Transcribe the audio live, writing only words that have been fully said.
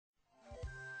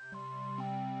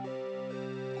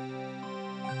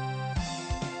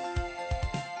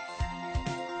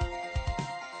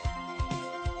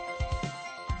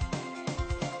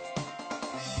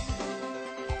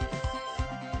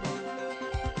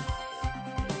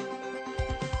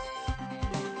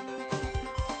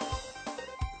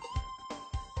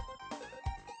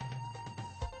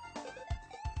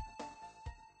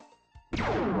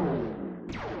Hello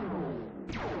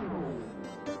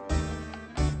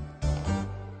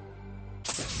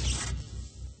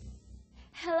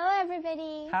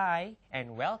everybody! Hi,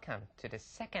 and welcome to the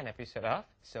second episode of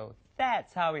So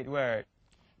That's How It Works.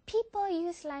 People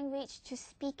use language to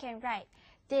speak and write.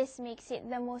 This makes it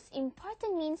the most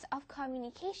important means of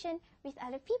communication with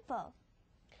other people.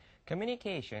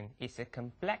 Communication is a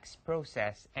complex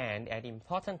process and an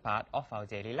important part of our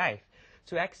daily life.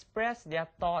 To express their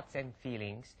thoughts and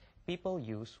feelings, people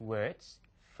use words,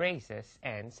 phrases,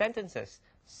 and sentences.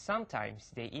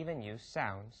 Sometimes they even use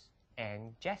sounds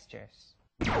and gestures.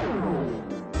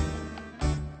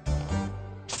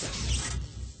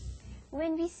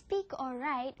 When we speak or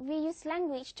write, we use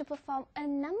language to perform a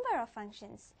number of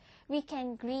functions. We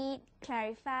can greet,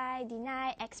 clarify,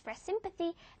 deny, express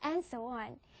sympathy, and so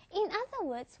on. In other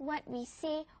words, what we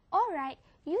say or write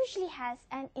usually has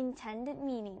an intended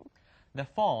meaning. The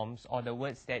forms or the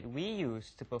words that we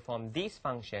use to perform these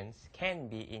functions can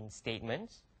be in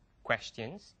statements,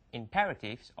 questions,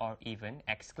 imperatives, or even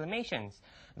exclamations.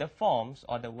 The forms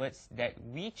or the words that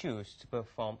we choose to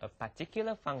perform a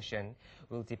particular function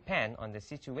will depend on the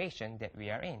situation that we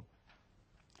are in.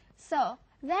 So,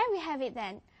 there we have it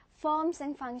then, forms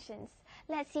and functions.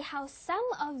 Let's see how some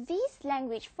of these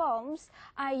language forms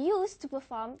are used to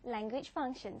perform language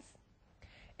functions.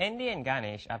 Andy and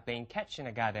Ganesh are playing catch in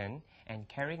a garden and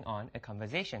carrying on a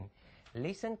conversation.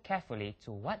 Listen carefully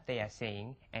to what they are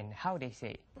saying and how they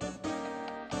say it.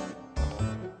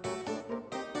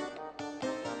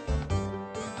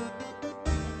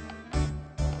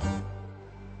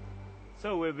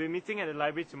 So we'll be meeting at the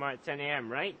library tomorrow at 10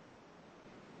 a.m., right?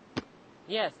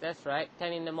 Yes, that's right.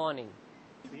 10 in the morning.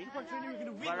 But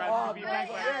I have to be back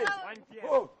by 1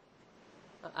 p.m.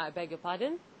 I beg your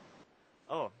pardon?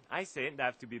 Oh, I said that I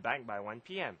have to be back by 1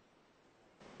 p.m.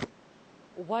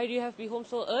 Why do you have to be home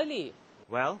so early?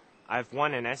 Well, I've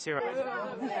won an essay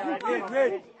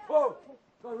writing. Oh,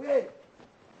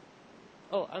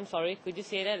 I'm sorry. Could you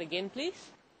say that again,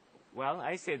 please? Well,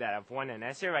 I said that I've won an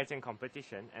essay writing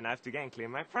competition and I have to get and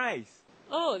claim my prize.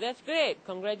 Oh, that's great.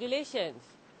 Congratulations.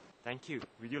 Thank you.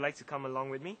 Would you like to come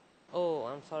along with me? Oh,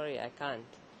 I'm sorry. I can't.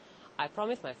 I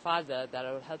promised my father that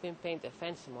I would help him paint the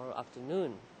fence tomorrow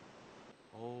afternoon.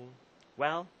 Oh,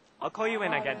 well, I'll call you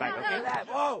when I get back, okay?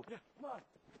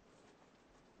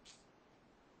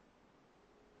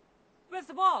 Where's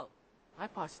the ball? I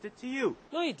passed it to you.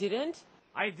 No, you didn't.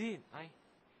 I did.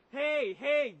 Hey,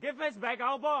 give us back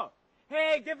our ball.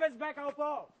 Hey, give us back our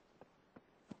ball.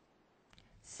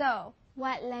 So,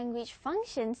 what language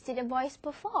functions did the boys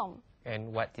perform?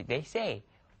 And what did they say?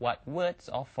 What words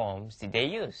or forms did they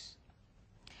use?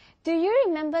 Do you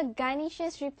remember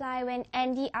Ganesh's reply when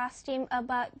Andy asked him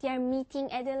about their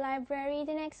meeting at the library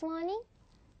the next morning?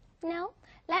 No?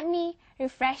 Let me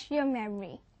refresh your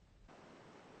memory.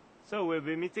 So we'll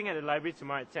be meeting at the library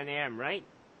tomorrow at 10 a.m., right?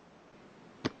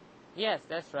 Yes,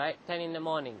 that's right. 10 in the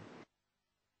morning.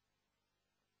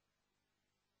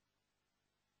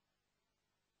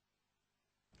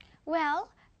 Well,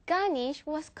 Ganesh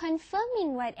was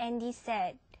confirming what Andy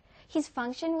said. His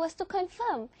function was to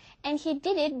confirm, and he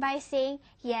did it by saying,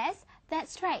 yes,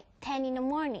 that's right, 10 in the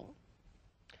morning.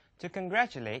 To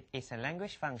congratulate is a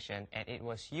language function and it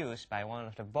was used by one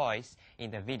of the boys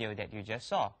in the video that you just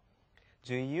saw.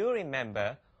 Do you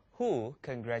remember who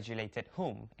congratulated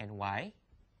whom and why?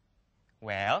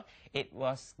 Well, it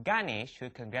was Ganesh who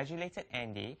congratulated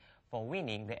Andy for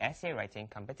winning the essay writing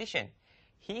competition.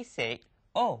 He said,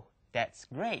 "Oh, that's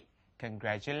great,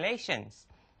 congratulations."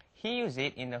 He used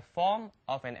it in the form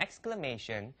of an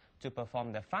exclamation to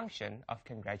perform the function of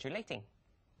congratulating.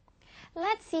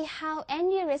 Let's see how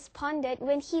Andy responded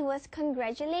when he was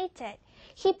congratulated.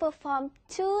 He performed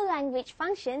 2 language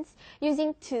functions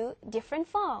using 2 different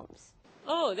forms.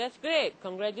 Oh, that's great.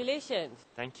 Congratulations.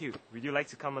 Thank you. Would you like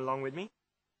to come along with me?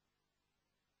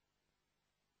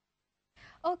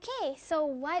 Okay, so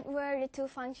what were the 2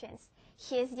 functions?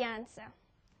 Here's the answer.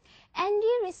 Andy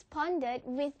responded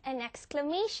with an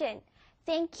exclamation.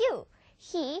 Thank you.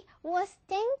 He was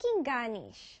thanking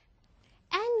Ganesh.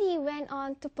 Andy went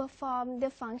on to perform the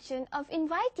function of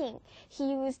inviting.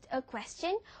 He used a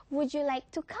question, would you like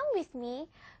to come with me,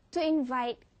 to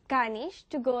invite Ganesh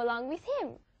to go along with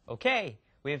him. Okay,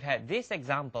 we've had these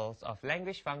examples of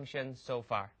language functions so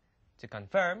far. To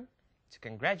confirm, to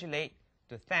congratulate,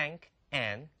 to thank,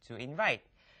 and to invite.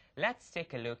 Let's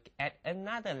take a look at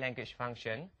another language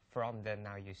function from the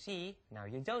Now You See, Now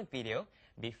You Don't video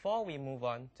before we move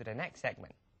on to the next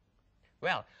segment.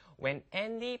 Well, when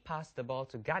Andy passed the ball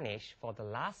to Ganesh for the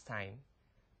last time,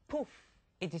 poof,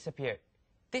 it disappeared.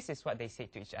 This is what they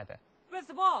said to each other. Where's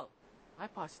the ball? I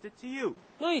passed it to you.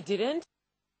 No, you didn't.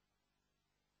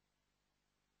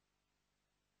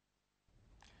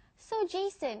 So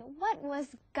Jason, what was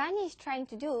Ganesh trying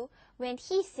to do when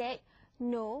he said,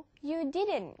 "No, you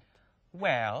didn't"?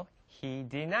 Well, he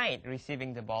denied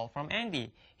receiving the ball from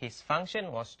Andy. His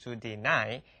function was to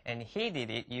deny, and he did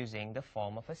it using the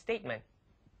form of a statement.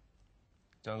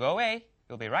 Don't go away.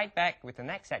 We'll be right back with the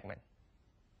next segment.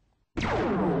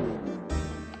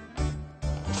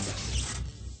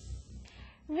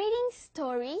 Reading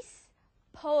stories,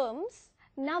 poems,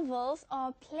 novels,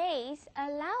 or plays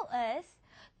allow us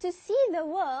to see the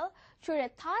world through the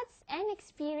thoughts and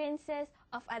experiences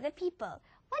of other people.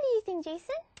 What do you think,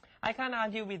 Jason? I can't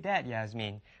argue with that,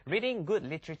 Yasmin. Reading good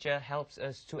literature helps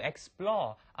us to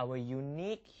explore our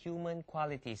unique human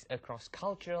qualities across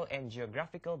cultural and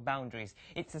geographical boundaries.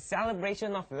 It's a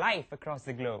celebration of life across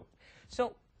the globe.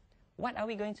 So, what are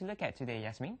we going to look at today,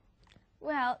 Yasmin?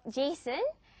 Well, Jason,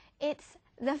 it's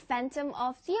The Phantom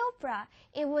of the Opera.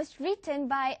 It was written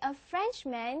by a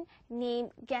Frenchman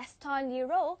named Gaston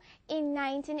Leroux in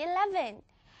 1911.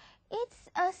 It's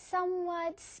a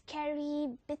somewhat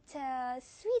scary, bitter,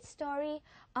 sweet story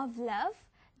of love,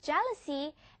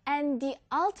 jealousy, and the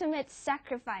ultimate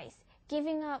sacrifice,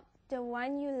 giving up the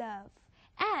one you love.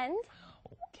 And...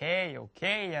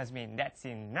 Okay, Yasmin, that's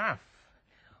enough.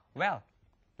 Well,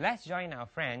 let's join our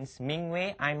friends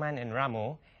Mingwei, Aiman, and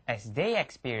Ramu as they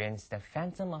experience the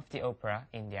Phantom of the Opera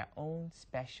in their own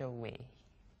special way.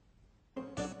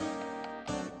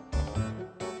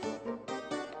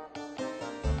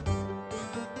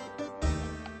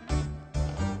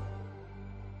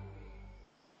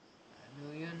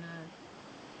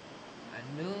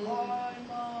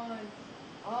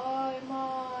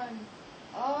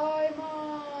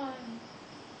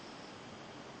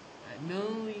 I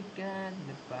know you got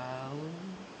the power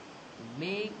to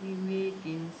make me weak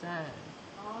inside.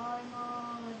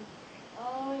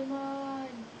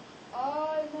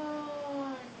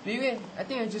 Vivian, I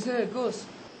think I just heard a ghost.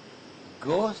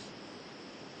 Ghost?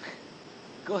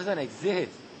 Ghosts don't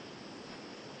exist.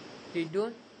 They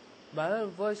don't? But I heard a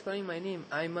voice calling my name.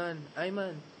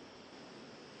 Aiman.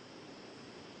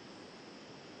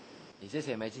 It's just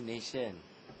your imagination.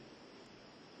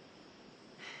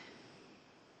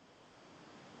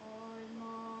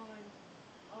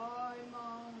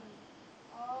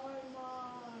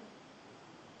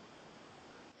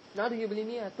 Now do you believe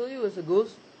me? I told you it was a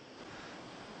ghost.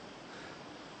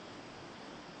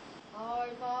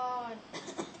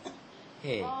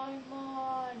 Hey.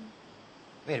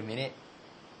 Wait a minute.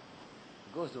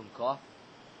 Ghosts don't cough.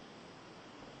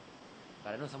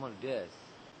 But I know someone who does.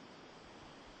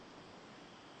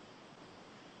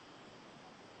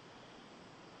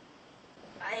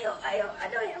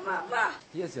 Aduh ya Mama.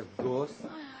 Here's a ghost.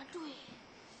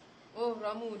 Oh,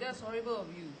 Ramu, that's horrible of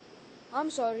you. I'm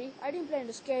sorry, I didn't plan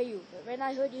to scare you, but when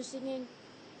I heard you singing,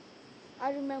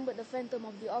 I remembered the Phantom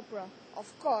of the Opera.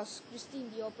 Of course,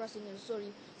 Christine, the opera singer,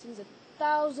 sings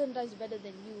 1,000 times better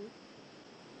than you.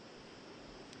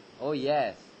 Oh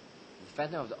yes. The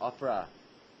Phantom of the Opera.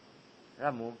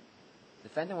 Ramu, the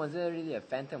Phantom wasn't really a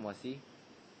phantom, was he?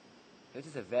 He was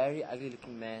just a very ugly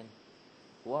looking man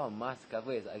who wore a mask to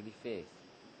cover his ugly face.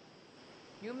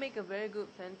 You make a very good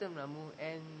phantom, Ramu,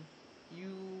 and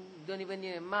you don't even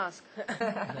need a mask.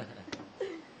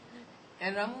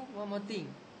 And Ramu, one more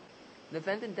thing. The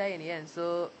phantom died in the end,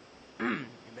 so you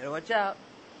better watch out.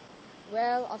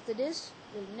 Well, after this,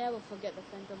 you'll never forget the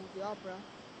Phantom of the Opera.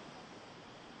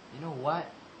 You know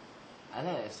what? I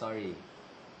like that story.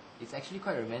 It's actually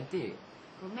quite romantic.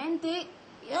 Romantic?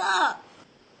 Yeah.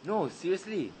 No,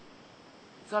 seriously.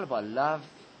 It's all about love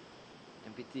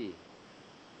and pity.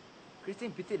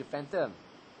 Christine pitied the Phantom,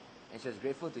 and she was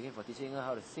grateful to him for teaching her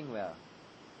how to sing well.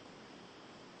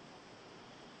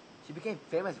 She became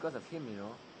famous because of him, you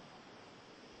know.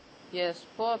 Yes,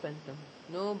 poor phantom.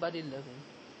 Nobody loved him.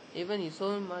 Even his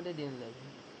own mother didn't love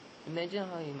him. Imagine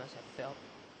how he must have felt.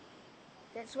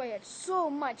 That's why he had so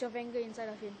much of anger inside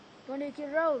of him. He wanted to kill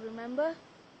Raoul, remember?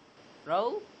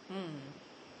 Raoul?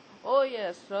 Oh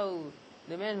yes, Raoul,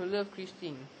 the man who loved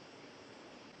Christine.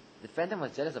 The Phantom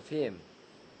was jealous of him,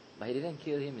 but he didn't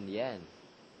kill him in the end.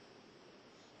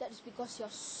 That is because you're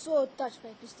so touched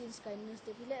by Christine's kindness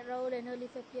that he let Raoul and her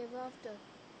live happily ever after.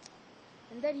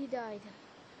 And then he died.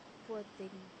 Poor thing.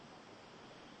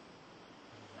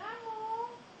 Ramu!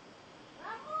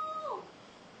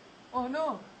 Oh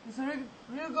no, it's a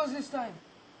real ghost this time.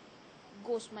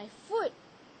 Ghost my foot.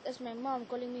 That's my mom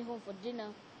calling me home for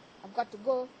dinner. I've got to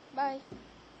go. Bye.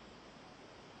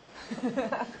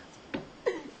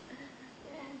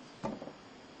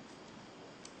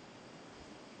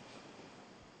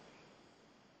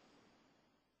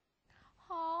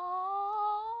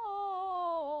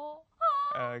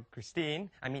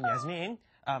 Yasmin,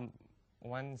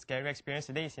 One scary experience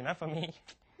today is enough for me.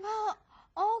 Well,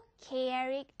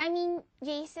 okay,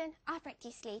 Jason, I'll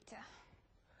practice later.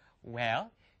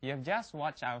 Well, you have just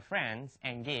watched our friends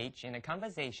engage in a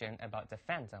conversation about the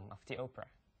Phantom of the Opera.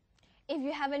 If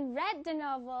you haven't read the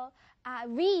novel,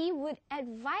 we would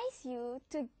advise you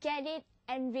to get it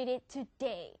and read it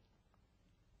today.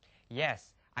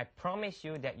 Yes, I promise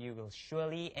you that you will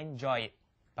surely enjoy it.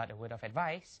 But a word of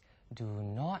advice, do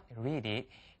not read it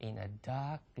in a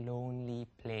dark, lonely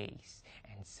place.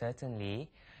 And certainly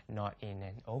not in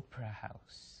an opera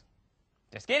house.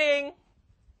 Just kidding!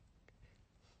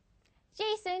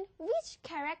 Jason, which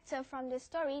character from the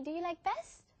story do you like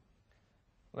best?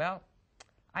 Well,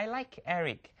 I like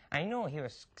Eric. I know he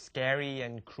was scary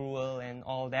and cruel and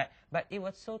all that, but it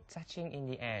was so touching in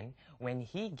the end when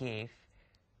he gave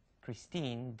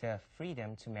Christine the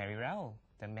freedom to marry Raoul,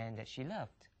 the man that she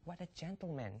loved. What a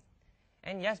gentleman.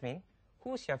 And Yasmin,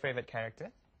 who's your favorite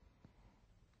character?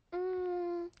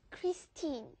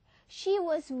 Christine. She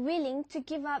was willing to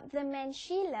give up the man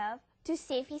she loved to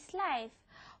save his life.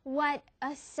 What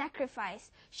a sacrifice.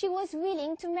 She was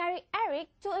willing to marry Eric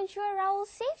to ensure Raoul's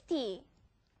safety.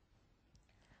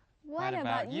 What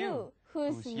about you?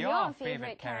 Who's your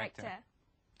favorite character?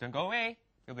 Don't go away.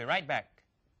 We'll be right back.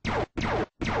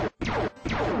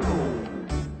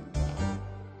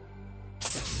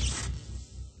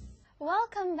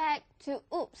 Welcome back to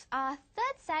Oops, our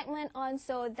third segment on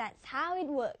So That's How It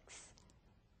Works.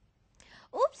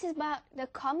 Oops is about the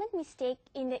common mistake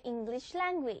in the English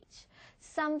language,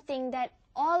 something that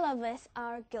all of us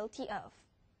are guilty of.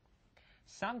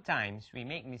 Sometimes we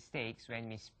make mistakes when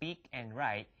we speak and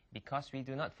write because we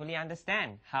do not fully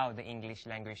understand how the English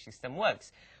language system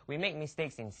works. We make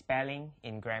mistakes in spelling,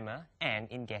 in grammar, and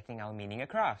in getting our meaning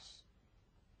across.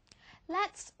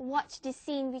 Let's watch the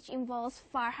scene which involves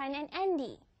Farhan and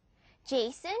Andy.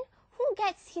 Jason, who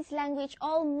gets his language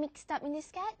all mixed up in the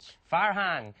sketch?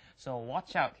 Farhan, so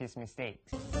watch out his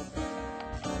mistakes.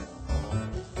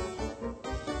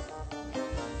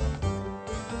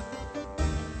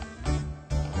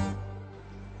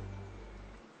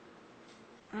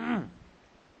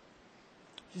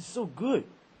 This is so good.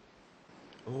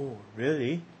 Oh,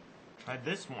 really? Try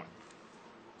this one.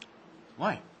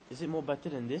 Why? Is it more better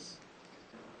than this?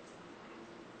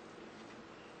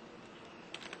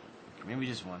 Maybe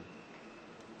just one.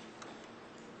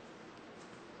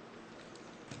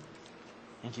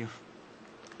 Thank you.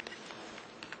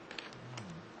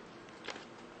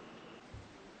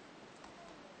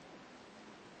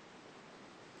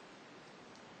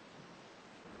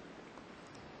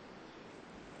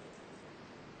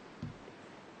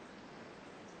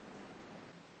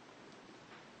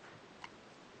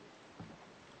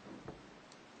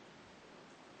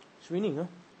 It's raining, huh?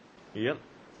 Yep.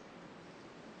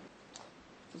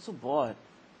 I'm so bored.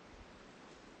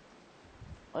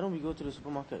 Why don't we go to the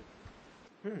supermarket?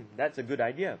 That's a good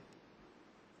idea.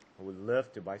 I would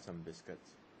love to buy some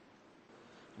biscuits.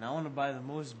 And I want to buy the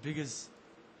most biggest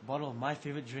bottle of my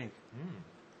favorite drink.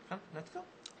 Come, let's go.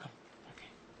 Come.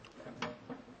 Okay.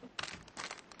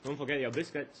 Don't forget your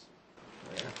biscuits.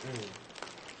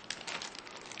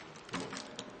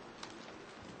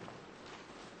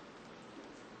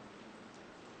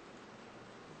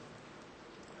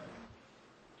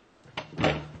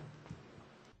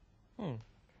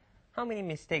 How many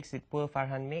mistakes did poor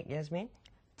Farhan make, Yasmin?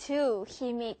 2.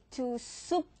 He made 2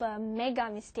 super mega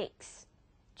mistakes.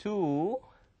 2.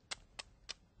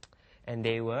 And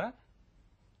they were?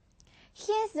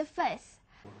 Here's the first.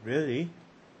 Really?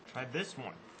 Try this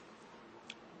one.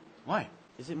 Why?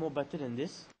 Is it more better than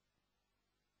this?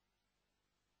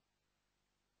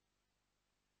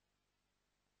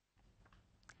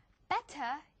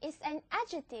 Better is an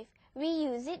adjective. We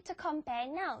use it to compare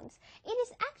nouns. It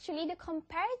is actually the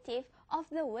comparative of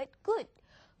the word good.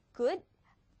 Good,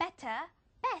 better,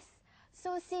 best.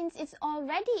 So since it's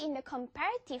already in the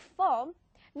comparative form,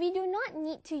 we do not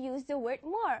need to use the word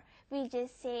more. We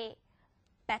just say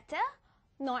better,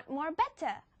 not more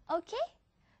better. Okay?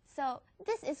 So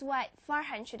this is what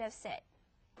Farhan should have said.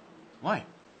 Why?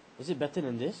 Is it better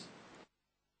than this?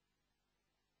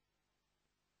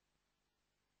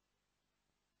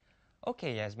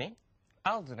 Okay, Yasmin.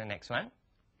 I'll do the next one.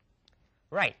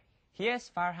 Right.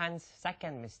 Here's Farhan's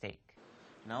second mistake.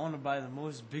 And I want to buy the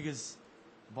most biggest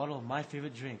bottle of my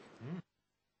favorite drink.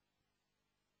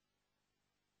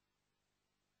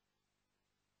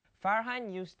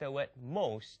 Farhan used the word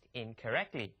most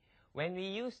incorrectly. When we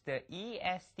use the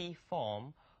est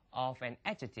form of an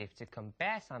adjective to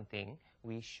compare something,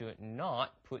 we should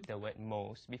not put the word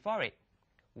most before it.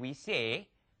 We say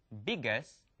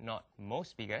biggest, not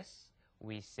most biggest.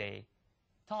 We say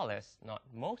tallest, not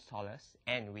most tallest,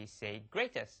 and we say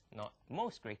greatest, not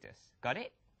most greatest. Got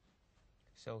it?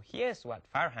 So here's what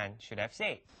Farhan should have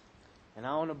said. And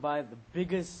I want to buy the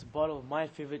biggest bottle of my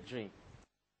favorite drink.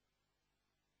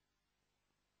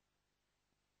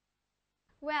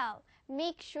 Well,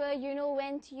 make sure you know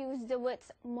when to use the words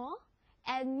more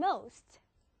and most.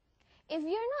 If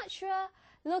you're not sure,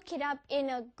 look it up in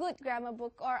a good grammar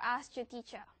book or ask your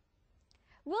teacher.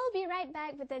 We'll be right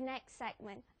back with the next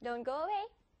segment. Don't go away.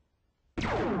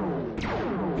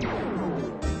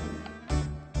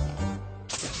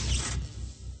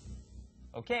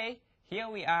 Okay, here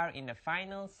we are in the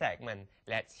final segment.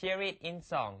 Let's hear it in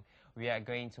song. We are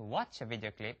going to watch a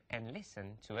video clip and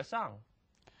listen to a song.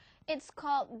 It's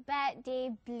called Bad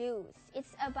Day Blues.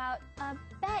 It's about a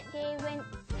bad day when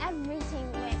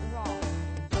everything went wrong.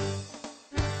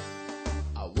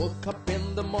 I woke up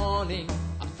in the morning,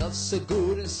 I felt so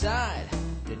good inside.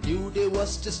 The new day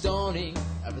was just dawning,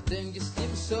 everything just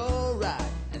seemed so right.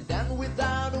 And then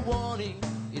without a warning,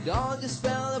 it all just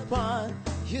fell apart.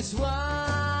 Here's what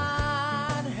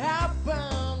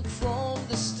happened from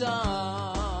the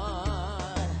start.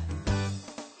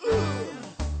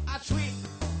 I tripped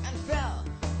and fell,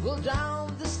 rolled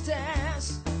down the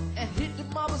stairs and hit the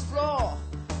marble floor.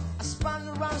 I spun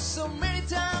around so many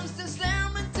times, then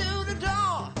slammed into the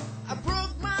door. I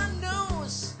broke my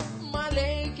nose, my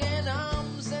leg and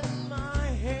arms and my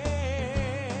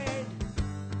head.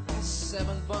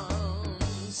 7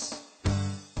 bones.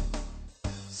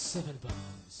 7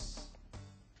 bones.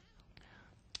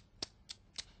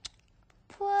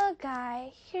 Poor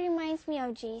guy. He reminds me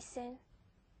of Jason.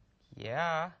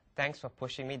 Yeah, thanks for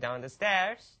pushing me down the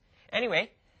stairs.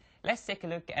 Anyway, let's take a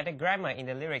look at the grammar in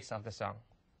the lyrics of the song.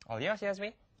 All yours,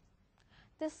 Yasmin.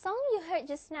 The song you heard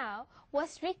just now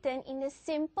was written in the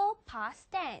simple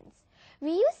past tense.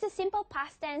 We use the simple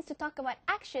past tense to talk about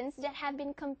actions that have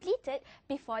been completed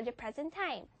before the present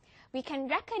time. We can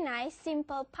recognize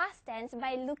simple past tense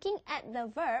by looking at the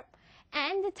verb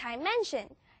and the time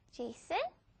mentioned. Jason?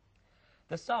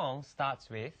 The song starts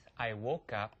with, I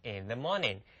woke up in the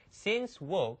morning. Since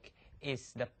woke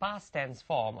is the past tense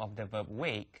form of the verb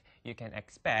wake, you can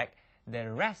expect the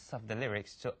rest of the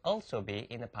lyrics to also be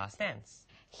in the past tense.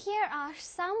 Here are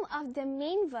some of the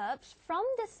main verbs from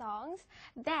the songs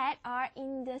that are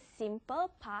in the simple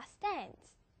past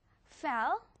tense.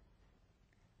 Fell,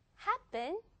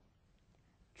 happen,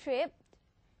 tripped,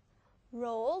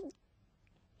 rolled,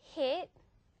 hit,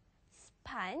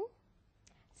 spun,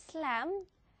 slammed,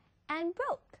 and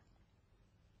broke.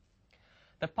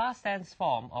 The past tense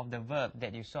form of the verb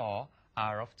that you saw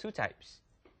are of 2 types.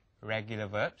 Regular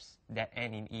verbs that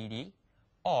end in ed,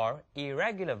 or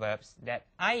irregular verbs that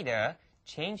either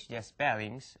change their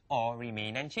spellings or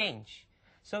remain unchanged.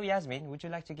 So Yasmin, would you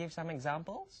like to give some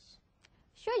examples?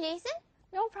 Sure, Jason.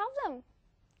 No problem.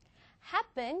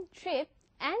 Happen, trip,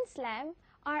 and slam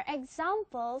are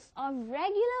examples of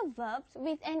regular verbs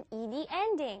with an ed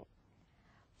ending.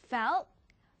 Felt,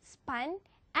 spun,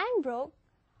 and broke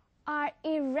are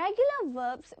irregular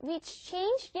verbs which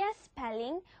change their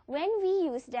spelling when we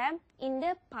use them in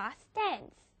the past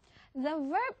tense. The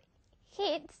verb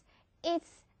hits is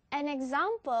an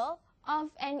example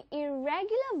of an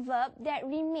irregular verb that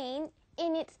remains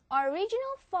in its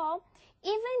original form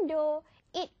even though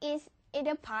it is in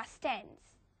the past tense.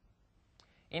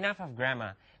 Enough of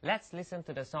grammar. Let's listen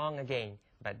to the song again,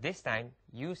 but this time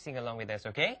you sing along with us,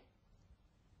 okay?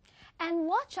 And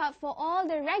watch out for all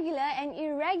the regular and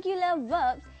irregular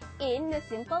verbs in the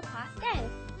simple past tense.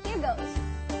 Here goes.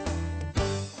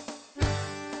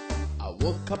 I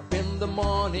woke up in the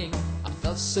morning, I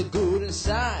felt so good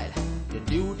inside. The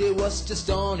new day was just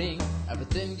dawning,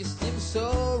 everything just seemed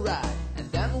so right.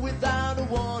 And then without a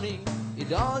warning,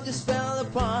 it all just fell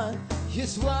apart.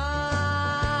 Here's what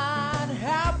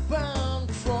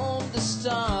happened from the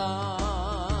start.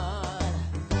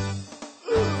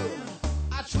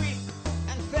 I tripped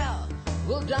and fell,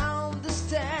 rolled down the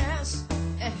stairs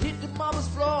and hit the marble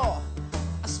floor.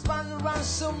 I spun around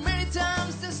so many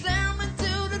times, then slammed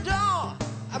into the door.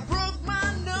 I broke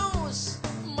my nose,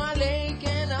 my leg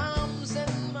and arms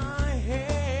and my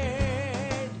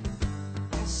head.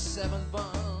 7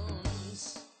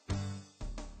 bones.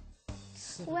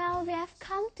 Well, we have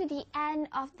come to the end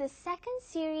of the second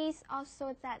series of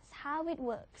So That's How It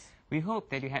Works. We hope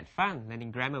that you had fun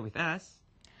learning grammar with us.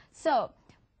 So,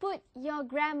 put your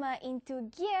grammar into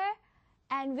gear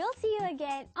and we'll see you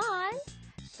again on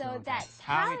So That's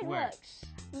How It Works.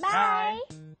 Bye!